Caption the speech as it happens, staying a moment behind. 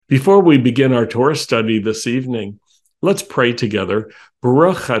Before we begin our Torah study this evening, let's pray together.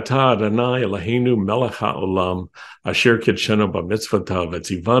 Baruch atah Adonai Eloheinu melech haolam, asher kitshenu b'mitzvotav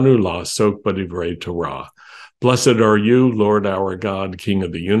etzivanu la'asok b'divrei Torah. Blessed are you, Lord our God, King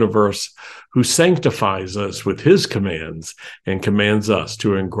of the universe, who sanctifies us with his commands and commands us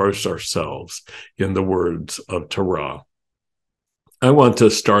to engross ourselves in the words of Torah. I want to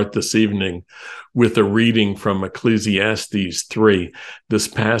start this evening with a reading from Ecclesiastes 3. This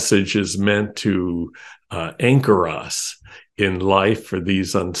passage is meant to anchor us in life for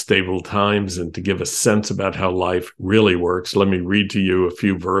these unstable times and to give a sense about how life really works. Let me read to you a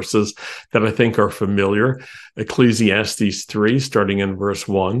few verses that I think are familiar. Ecclesiastes 3, starting in verse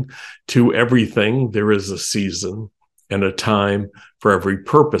 1, "To everything there is a season and a time for every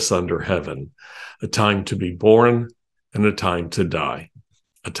purpose under heaven, a time to be born and a time to die,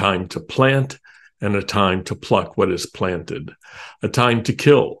 a time to plant and a time to pluck what is planted, a time to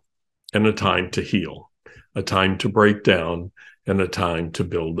kill and a time to heal, a time to break down and a time to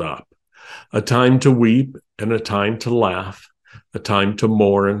build up, a time to weep and a time to laugh, a time to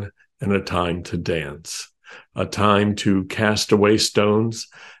mourn and a time to dance, a time to cast away stones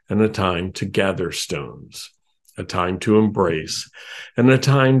and a time to gather stones, a time to embrace and a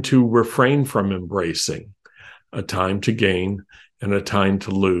time to refrain from embracing, a time to gain and a time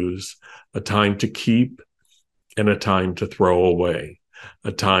to lose, a time to keep and a time to throw away,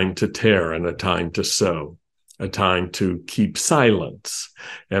 a time to tear and a time to sow, a time to keep silence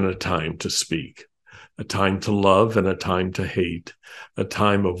and a time to speak, a time to love and a time to hate, a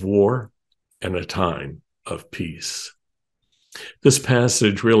time of war and a time of peace." This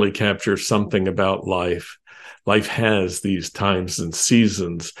passage really captures something about life. Life has these times and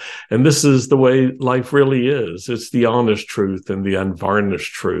seasons, and this is the way life really is. It's the honest truth and the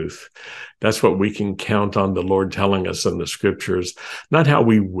unvarnished truth. That's what we can count on the Lord telling us in the scriptures, not how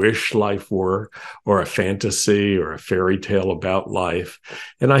we wish life were, or a fantasy or a fairy tale about life.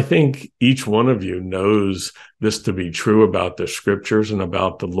 And I think each one of you knows this to be true about the scriptures and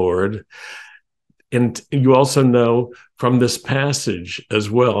about the Lord. And you also know from this passage as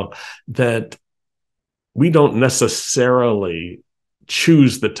well that we don't necessarily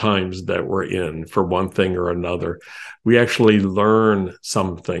choose the times that we're in for one thing or another. We actually learn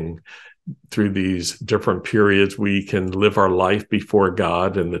something through these different periods. We can live our life before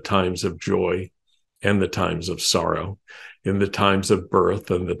God in the times of joy and the times of sorrow, in the times of birth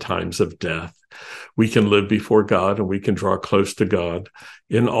and the times of death. We can live before God and we can draw close to God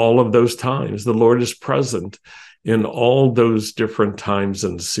in all of those times. The Lord is present in all those different times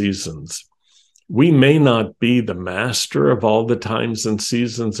and seasons. We may not be the master of all the times and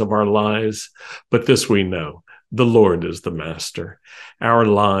seasons of our lives, but this we know: the Lord is the master. Our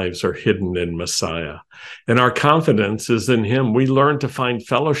lives are hidden in Messiah, and our confidence is in him. We learn to find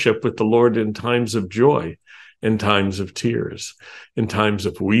fellowship with the Lord in times of joy, in times of tears, in times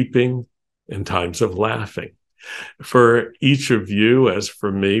of weeping, in times of laughing. For each of you, as for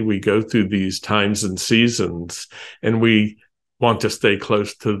me, we go through these times and seasons, and we want to stay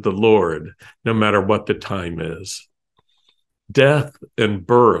close to the Lord, no matter what the time is. Death and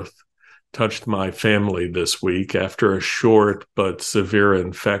birth touched my family this week. After a short but severe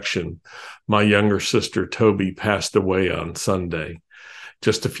infection, my younger sister Toby passed away on Sunday.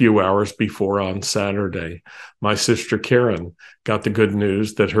 Just a few hours before, on Saturday, my sister Karen got the good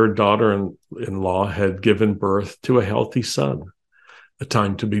news that her daughter-in-law had given birth to a healthy son, a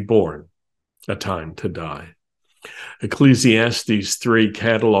time to be born, a time to die. Ecclesiastes 3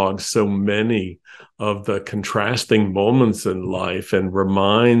 catalogs so many of the contrasting moments in life and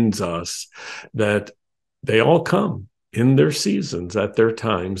reminds us that they all come in their seasons, at their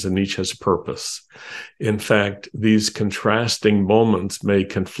times, and each has purpose. In fact, these contrasting moments may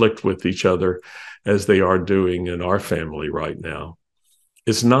conflict with each other as they are doing in our family right now.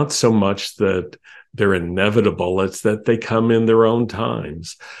 It's not so much that they're inevitable, it's that they come in their own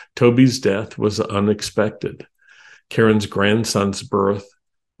times. Toby's death was unexpected. Karen's grandson's birth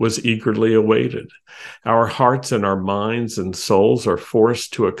was eagerly awaited. Our hearts and our minds and souls are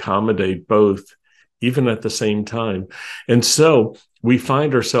forced to accommodate both, even at the same time. And so we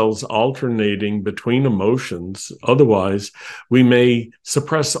find ourselves alternating between emotions. Otherwise, we may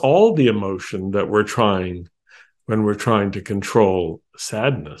suppress all the emotion that we're trying when we're trying to control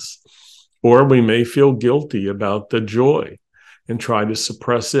sadness. Or we may feel guilty about the joy and try to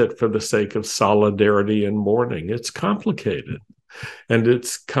suppress it for the sake of solidarity and mourning. It's complicated and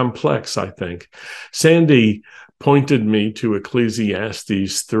it's complex, I think. Sandy pointed me to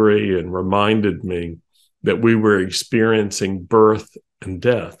Ecclesiastes 3 and reminded me that we were experiencing birth and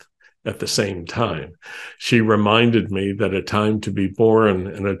death at the same time. She reminded me that a time to be born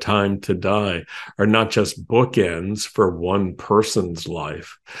and a time to die are not just bookends for one person's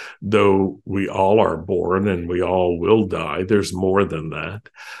life. Though we all are born and we all will die, there's more than that.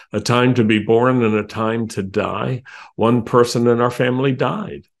 A time to be born and a time to die. One person in our family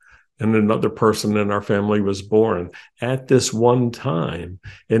died, and another person in our family was born at this one time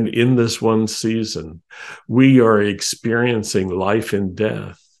and in this one season. We are experiencing life and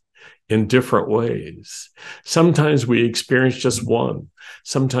death in different ways. Sometimes we experience just one.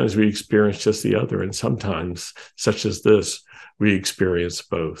 Sometimes we experience just the other. And sometimes, such as this, we experience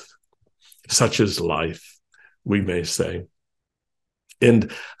both. Such is life, we may say.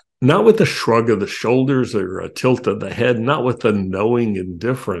 And not with a shrug of the shoulders or a tilt of the head, not with a knowing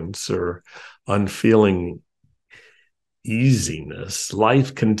indifference or unfeeling easiness.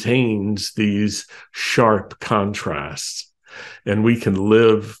 Life contains these sharp contrasts, and we can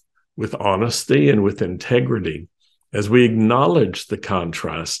live with honesty and with integrity as we acknowledge the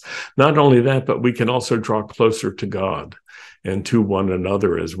contrast. Not only that, but we can also draw closer to God and to one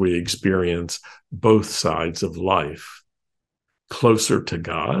another as we experience both sides of life. Closer to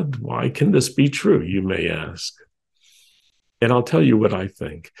God? Why can this be true, you may ask? And I'll tell you what I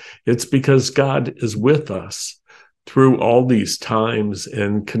think. It's because God is with us through all these times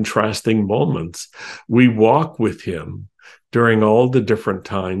and contrasting moments. We walk with him during all the different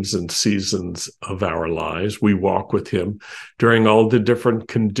times and seasons of our lives. We walk with him during all the different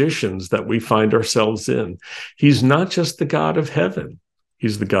conditions that we find ourselves in. He's not just the God of heaven.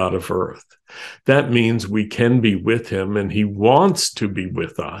 He's the God of earth. That means we can be with him, and he wants to be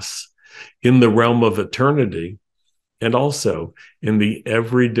with us in the realm of eternity and also in the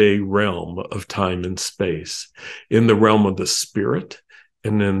everyday realm of time and space, in the realm of the spirit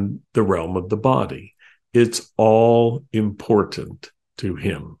and in the realm of the body. It's all important to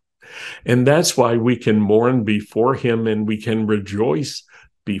him. And that's why we can mourn before him and we can rejoice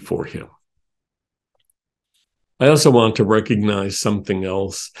before him. I also want to recognize something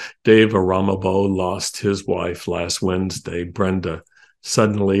else. Dave Aramabo lost his wife last Wednesday. Brenda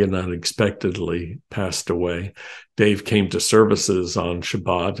suddenly and unexpectedly passed away. Dave came to services on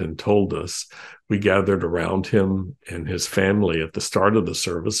Shabbat and told us. We gathered around him and his family at the start of the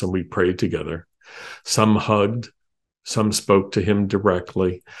service, and we prayed together. Some hugged, some spoke to him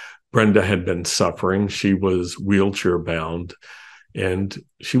directly. Brenda had been suffering. She was wheelchair bound and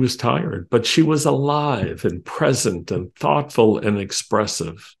she was tired, but she was alive and present and thoughtful and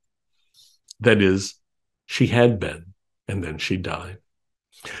expressive. That is, she had been, and then she died.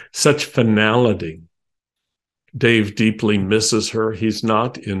 Such finality. Dave deeply misses her. He's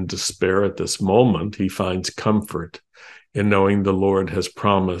not in despair at this moment. He finds comfort in knowing the Lord has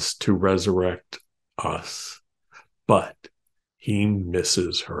promised to resurrect us, but he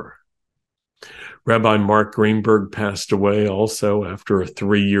misses her. Rabbi Mark Greenberg passed away also after a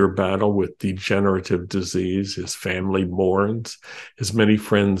 3-year battle with degenerative disease. His family mourns, as many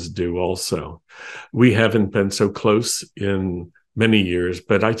friends do also. We haven't been so close in many years,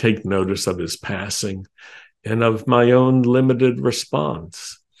 but I take notice of his passing and of my own limited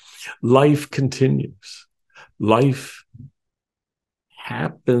response. Life continues. Life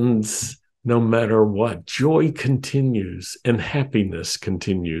happens no matter what. Joy continues and happiness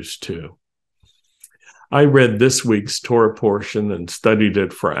continues too. I read this week's Torah portion and studied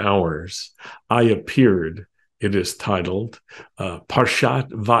it for hours. I appeared. It is titled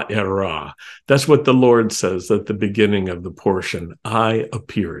Parshat Va'era. That's what the Lord says at the beginning of the portion. I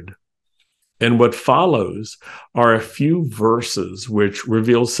appeared. And what follows are a few verses which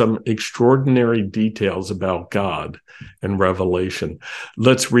reveal some extraordinary details about God and Revelation.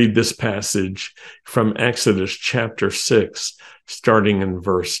 Let's read this passage from Exodus chapter 6, starting in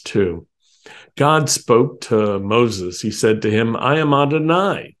verse 2. God spoke to Moses. He said to him, I am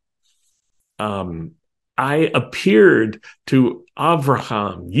Adonai. I appeared to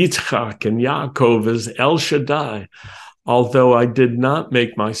Avraham, Yitzchak, and Yaakov as El Shaddai, although I did not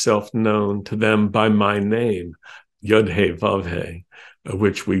make myself known to them by my name, Yod-Heh Vav-Heh,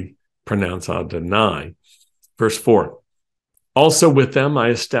 which we pronounce Adonai. Verse 4, also with them I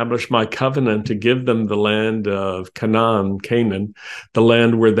established my covenant to give them the land of Canaan, the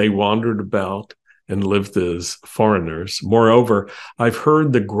land where they wandered about and lived as foreigners. Moreover, I've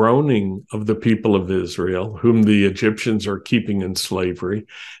heard the groaning of the people of Israel, whom the Egyptians are keeping in slavery,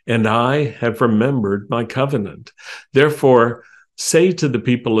 and I have remembered my covenant. Therefore, say to the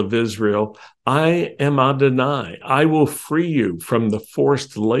people of Israel, I am Adonai. I will free you from the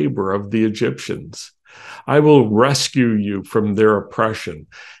forced labor of the Egyptians. I will rescue you from their oppression,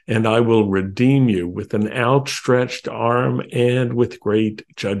 and I will redeem you with an outstretched arm and with great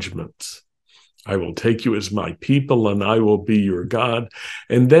judgments. I will take you as my people, and I will be your God.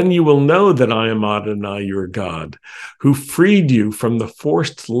 And then you will know that I am Adonai, your God, who freed you from the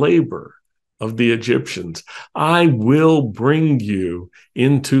forced labor of the Egyptians. I will bring you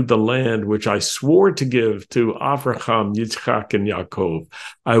into the land which I swore to give to Abraham, Yitzchak, and Yaakov.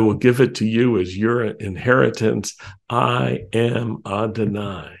 I will give it to you as your inheritance. I am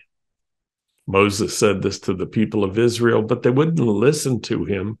Adonai. Moses said this to the people of Israel, but they wouldn't listen to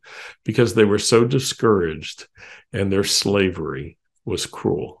him because they were so discouraged and their slavery was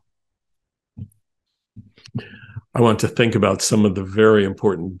cruel. I want to think about some of the very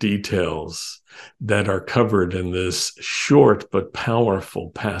important details that are covered in this short but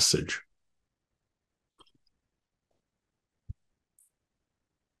powerful passage.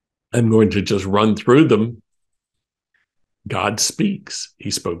 I'm going to just run through them. God speaks. He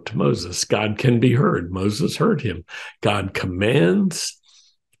spoke to Moses. God can be heard. Moses heard him. God commands,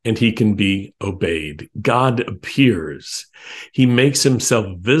 and he can be obeyed. God appears. He makes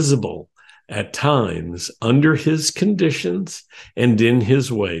himself visible at times under his conditions and in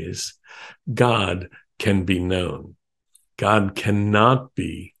his ways. God can be known. God cannot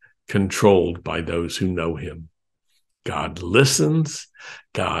be controlled by those who know him. God listens.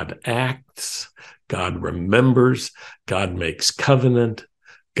 God acts. God remembers, God makes covenant,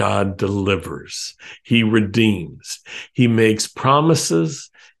 God delivers, he redeems, he makes promises,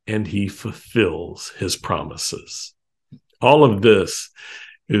 and he fulfills his promises. All of this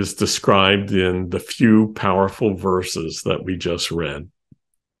is described in the few powerful verses that we just read.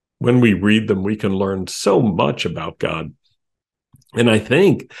 When we read them, we can learn so much about God. And I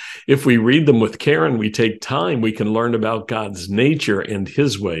think if we read them with care and we take time, we can learn about God's nature and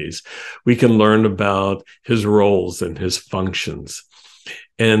his ways. We can learn about his roles and his functions.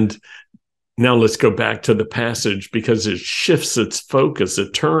 And now let's go back to the passage because it shifts its focus.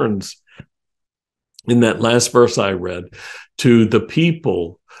 It turns in that last verse I read to the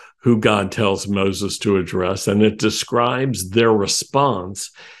people who God tells Moses to address, and it describes their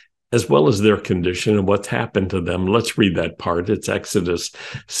response as well as their condition and what's happened to them. Let's read that part. It's Exodus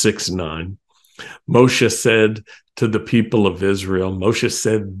 6:9. Moshe said to the people of Israel, Moshe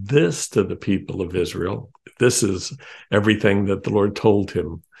said this to the people of Israel. This is everything that the Lord told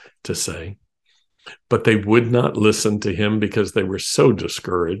him to say. But they would not listen to him because they were so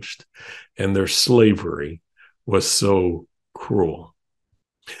discouraged and their slavery was so cruel.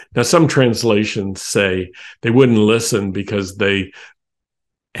 Now, some translations say they wouldn't listen because they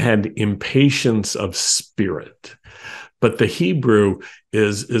had impatience of spirit, but the Hebrew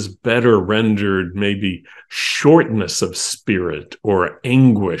is better rendered maybe shortness of spirit or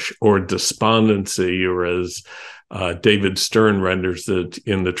anguish or despondency, or as David Stern renders it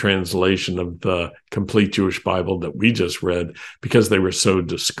in the translation of the Complete Jewish Bible that we just read, because they were so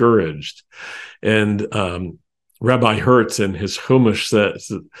discouraged. And Rabbi Hertz in his Chumash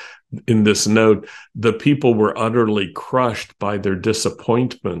says in this note, the people were utterly crushed by their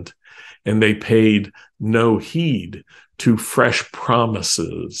disappointment, and they paid no heed to fresh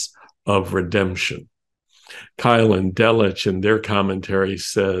promises of redemption. Kylan Delich in their commentary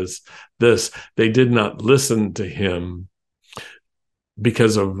says this: they did not listen to him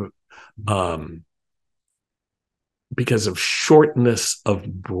because of shortness of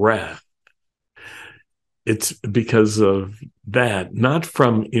breath. It's because of that, not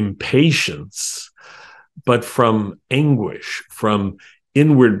from impatience, but from anguish, from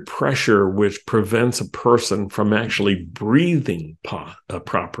inward pressure, which prevents a person from actually breathing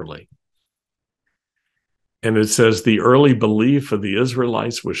properly. And it says the early belief of the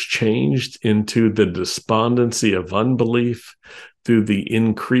Israelites was changed into the despondency of unbelief through the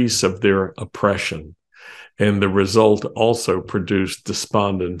increase of their oppression. And the result also produced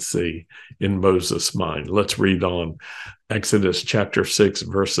despondency in Moses' mind. Let's read on. Exodus chapter 6,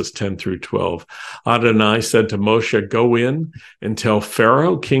 verses 10 through 12. Adonai said to Moshe, go in and tell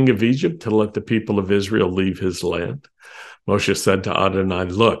Pharaoh, king of Egypt, to let the people of Israel leave his land. Moshe said to Adonai,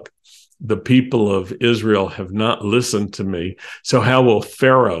 look, the people of Israel have not listened to me, so how will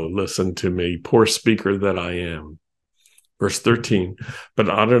Pharaoh listen to me, poor speaker that I am? Verse 13, but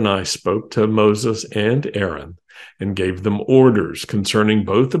Adonai spoke to Moses and Aaron and gave them orders concerning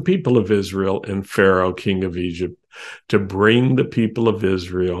both the people of Israel and Pharaoh, king of Egypt, to bring the people of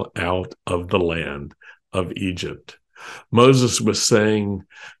Israel out of the land of Egypt. Moses was saying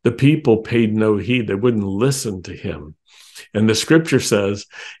the people paid no heed. They wouldn't listen to him. And the scripture says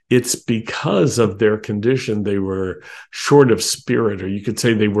it's because of their condition they were short of spirit, or you could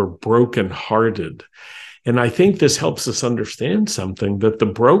say they were brokenhearted. And I think this helps us understand something, that the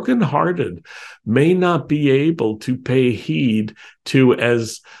brokenhearted may not be able to pay heed to,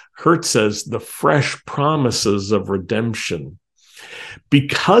 as Hertz says, the fresh promises of redemption.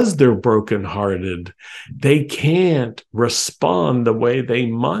 Because they're brokenhearted, they can't respond the way they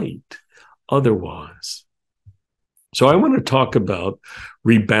might otherwise. So I want to talk about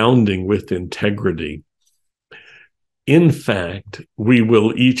rebounding with integrity. In fact, we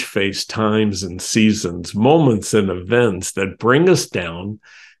will each face times and seasons, moments and events that bring us down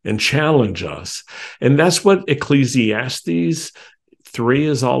and challenge us. And that's what Ecclesiastes 3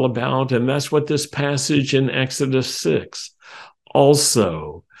 is all about. And that's what this passage in Exodus 6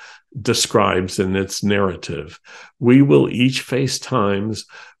 also describes in its narrative. We will each face times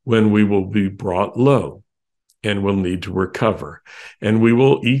when we will be brought low and will need to recover. And we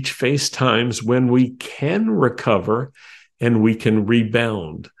will each face times when we can recover and we can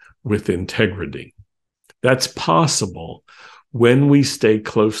rebound with integrity. That's possible when we stay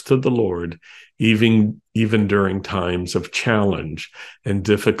close to the Lord, even during times of challenge and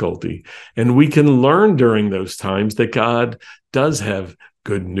difficulty. And we can learn during those times that God does have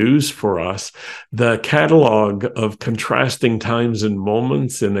good news for us. The catalog of contrasting times and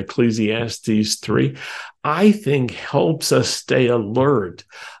moments in Ecclesiastes 3, I think, helps us stay alert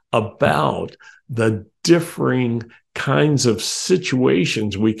about the differing kinds of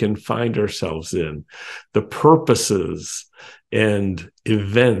situations we can find ourselves in, the purposes and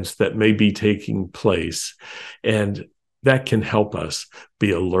events that may be taking place. And that can help us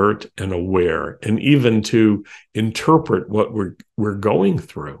be alert and aware, and even to interpret what we're going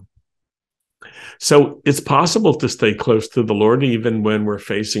through. So it's possible to stay close to the Lord even when we're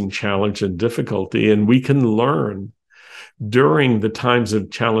facing challenge and difficulty, and we can learn during the times of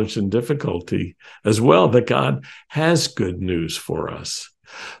challenge and difficulty as well that God has good news for us.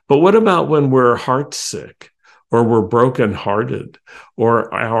 But what about when we're heartsick, or we're brokenhearted,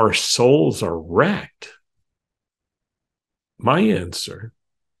 or our souls are wrecked? My answer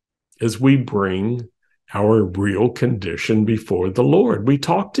is we bring our real condition before the Lord. We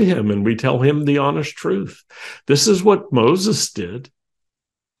talk to him and we tell him the honest truth. This is what Moses did,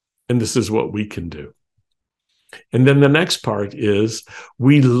 and this is what we can do. And then the next part is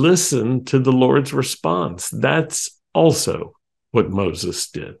we listen to the Lord's response. That's also what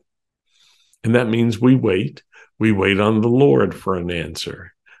Moses did. And that means we wait. We wait on the Lord for an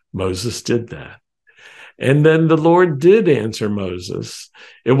answer. Moses did that. And then the Lord did answer Moses.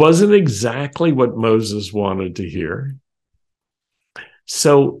 It wasn't exactly what Moses wanted to hear.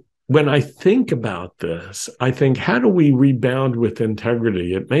 So when I think about this, I think, how do we rebound with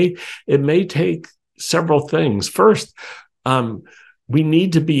integrity? It may take several things. First, we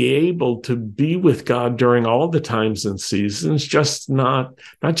need to be able to be with God during all the times and seasons, not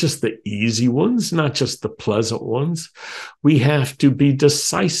just the easy ones, not just the pleasant ones. We have to be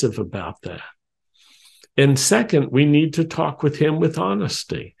decisive about that. And second, we need to talk with him with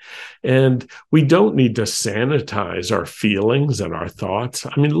honesty. And we don't need to sanitize our feelings and our thoughts.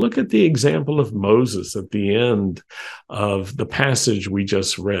 I mean, look at the example of Moses at the end of the passage we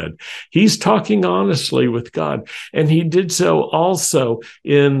just read. He's talking honestly with God. And he did so also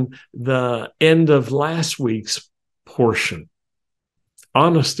in the end of last week's portion.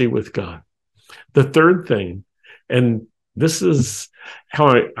 Honesty with God. The third thing, and this is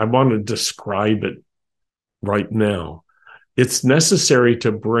how I want to describe it right now, it's necessary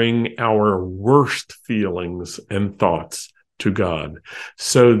to bring our worst feelings and thoughts to God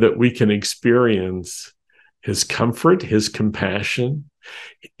so that we can experience his comfort, his compassion,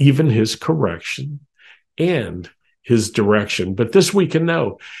 even his correction, and his direction. But this we can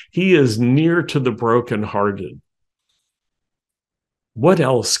know: he is near to the brokenhearted. What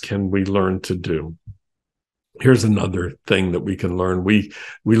else can we learn to do? Here's another thing that we can learn. We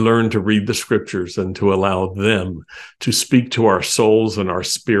learn to read the scriptures and to allow them to speak to our souls and our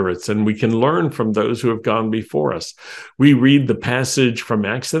spirits. And we can learn from those who have gone before us. We read the passage from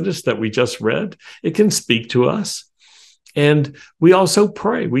Exodus that we just read. It can speak to us. And we also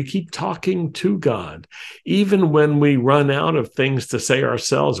pray. We keep talking to God. Even when we run out of things to say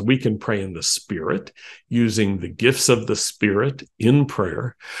ourselves, we can pray in the Spirit, using the gifts of the Spirit in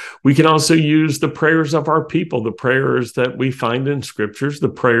prayer. We can also use the prayers of our people, the prayers that we find in scriptures, the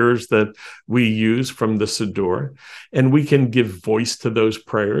prayers that we use from the Siddur, and we can give voice to those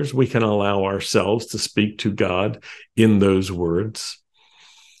prayers. We can allow ourselves to speak to God in those words.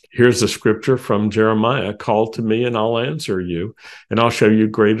 Here's a scripture from Jeremiah: call to me and I'll answer you, and I'll show you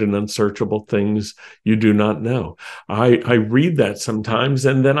great and unsearchable things you do not know. I read that sometimes,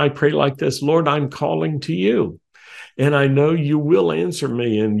 and then I pray like this: Lord, I'm calling to you, and I know you will answer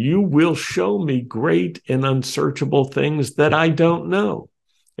me, and you will show me great and unsearchable things that I don't know.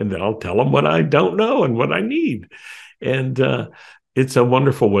 And then I'll tell them what I don't know and what I need. And it's a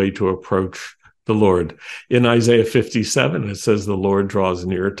wonderful way to approach the Lord. In Isaiah 57, it says, the Lord draws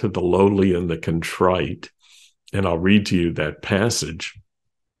near to the lowly and the contrite. And I'll read to you that passage.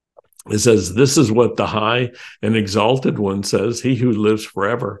 It says, this is what the high and exalted one says, he who lives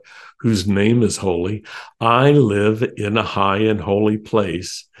forever, whose name is holy. I live in a high and holy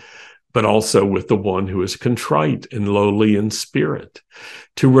place, but also with the one who is contrite and lowly in spirit,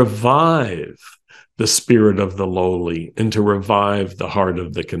 to revive the spirit of the lowly and to revive the heart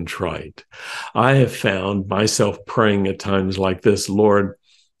of the contrite. I have found myself praying at times like this: Lord,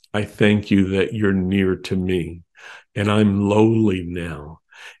 I thank you that you're near to me, and I'm lowly now,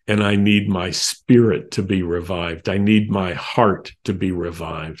 and I need my spirit to be revived. I need my heart to be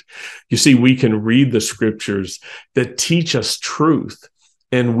revived. You see, we can read the scriptures that teach us truth,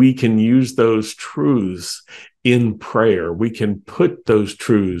 and we can use those truths in prayer. We can put those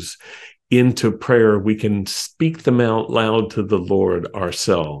truths into prayer. We can speak them out loud to the Lord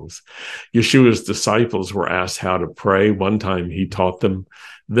ourselves. Yeshua's disciples were asked how to pray. One time he taught them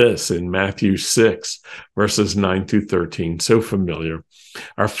this in Matthew 6, verses 9 through 13. So familiar.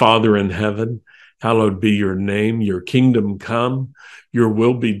 Our Father in heaven, hallowed be your name. Your kingdom come. Your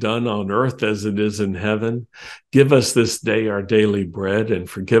will be done on earth as it is in heaven. Give us this day our daily bread, and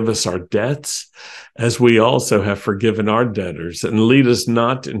forgive us our debts as we also have forgiven our debtors. And lead us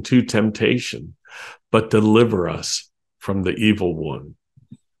not into temptation, but deliver us from the evil one.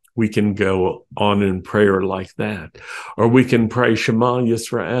 We can go on in prayer like that. Or we can pray, Shema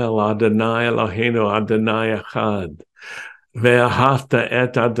Yisrael, Adonai Eloheinu, Adonai Echad. Ve'ahavta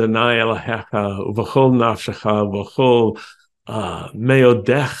et Adonai Elohecha, v'chol nafshecha, v'chol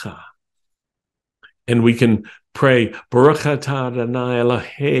meodecha. And we can pray, Baruch atah Adonai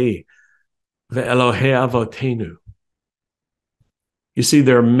Elohei ve'Elohei avotenu. You see,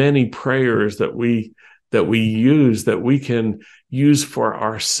 there are many prayers that we use, that we can use for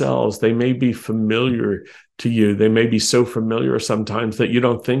ourselves. They may be familiar to you. They may be so familiar sometimes that you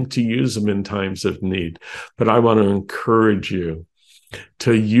don't think to use them in times of need. But I want to encourage you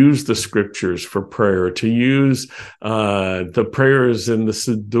to use the scriptures for prayer, to use the prayers in the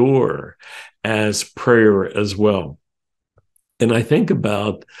Siddur as prayer as well. And I think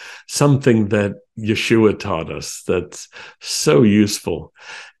about something that Yeshua taught us that's so useful.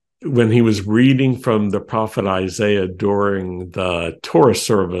 When he was reading from the prophet Isaiah during the Torah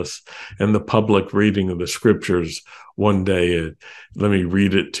service and the public reading of the scriptures one day, let me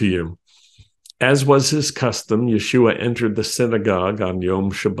read it to you. As was his custom, Yeshua entered the synagogue on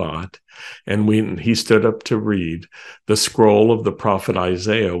Yom Shabbat, and when he stood up to read, the scroll of the prophet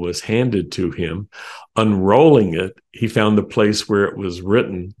Isaiah was handed to him. Unrolling it, he found the place where it was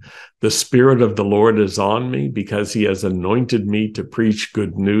written, "The Spirit of the Lord is on me, because he has anointed me to preach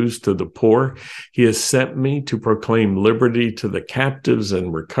good news to the poor. He has sent me to proclaim liberty to the captives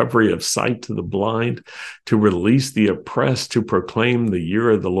and recovery of sight to the blind, to release the oppressed, to proclaim the year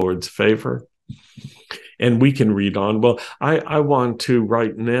of the Lord's favor." And we can read on. Well, I want to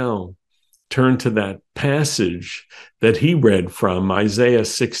right now turn to that passage that he read from, Isaiah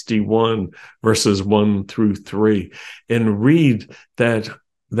 61, verses 1 through 3, and read that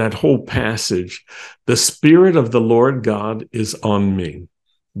whole passage. The Spirit of the Lord God is on me,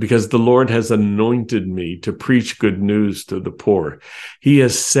 because the Lord has anointed me to preach good news to the poor. He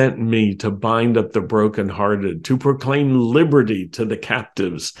has sent me to bind up the brokenhearted, to proclaim liberty to the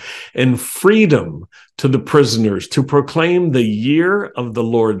captives and freedom to the prisoners, to proclaim the year of the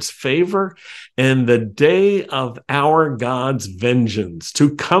Lord's favor and the day of our God's vengeance,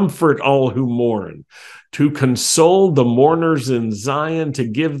 to comfort all who mourn, to console the mourners in Zion, to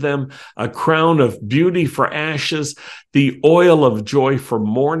give them a crown of beauty for ashes, the oil of joy for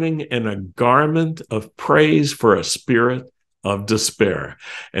mourning, and a garment of praise for a spirit of despair.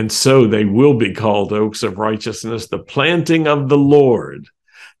 And so they will be called oaks of righteousness, the planting of the Lord,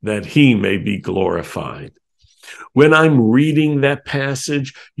 that he may be glorified. When I'm reading that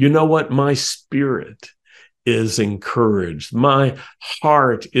passage, you know what? My spirit is encouraged. My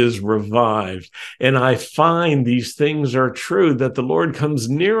heart is revived. And I find these things are true, that the Lord comes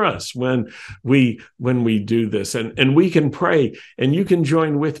near us when we do this. And we can pray, and you can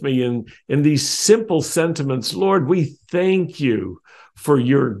join with me in these simple sentiments. Lord, we thank you for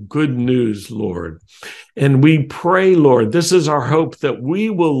your good news, Lord. And we pray, Lord, this is our hope, that we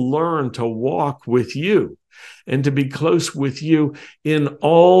will learn to walk with you and to be close with you in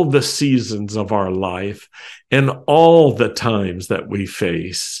all the seasons of our life and all the times that we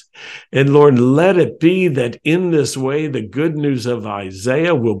face. And Lord, let it be that in this way, the good news of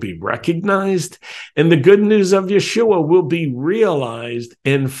Isaiah will be recognized and the good news of Yeshua will be realized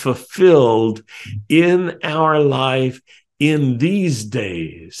and fulfilled in our life in these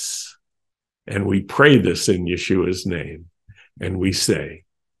days. And we pray this in Yeshua's name. And we say,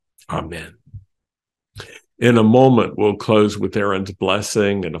 Amen. In a moment, we'll close with Aaron's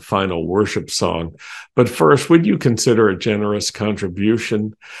blessing and a final worship song. But first, would you consider a generous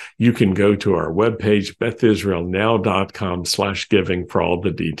contribution? You can go to our webpage, bethisraelnow.com/giving for all the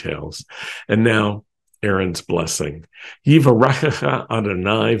details. And now, Aaron's blessing. Yivarechecha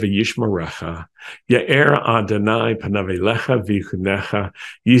Adonai v'yishmerecha. Ye'er Adonai panavelecha v'yichunecha.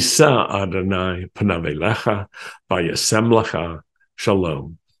 Yisa Adonai panavelecha v'yasem lecha.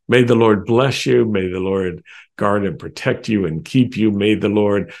 Shalom. May the Lord bless you. May the Lord guard and protect you and keep you. May the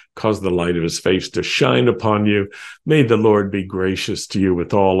Lord cause the light of his face to shine upon you. May the Lord be gracious to you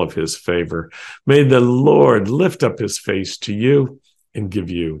with all of his favor. May the Lord lift up his face to you and give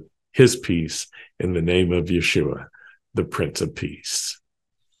you his peace in the name of Yeshua, the Prince of Peace.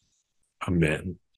 Amen.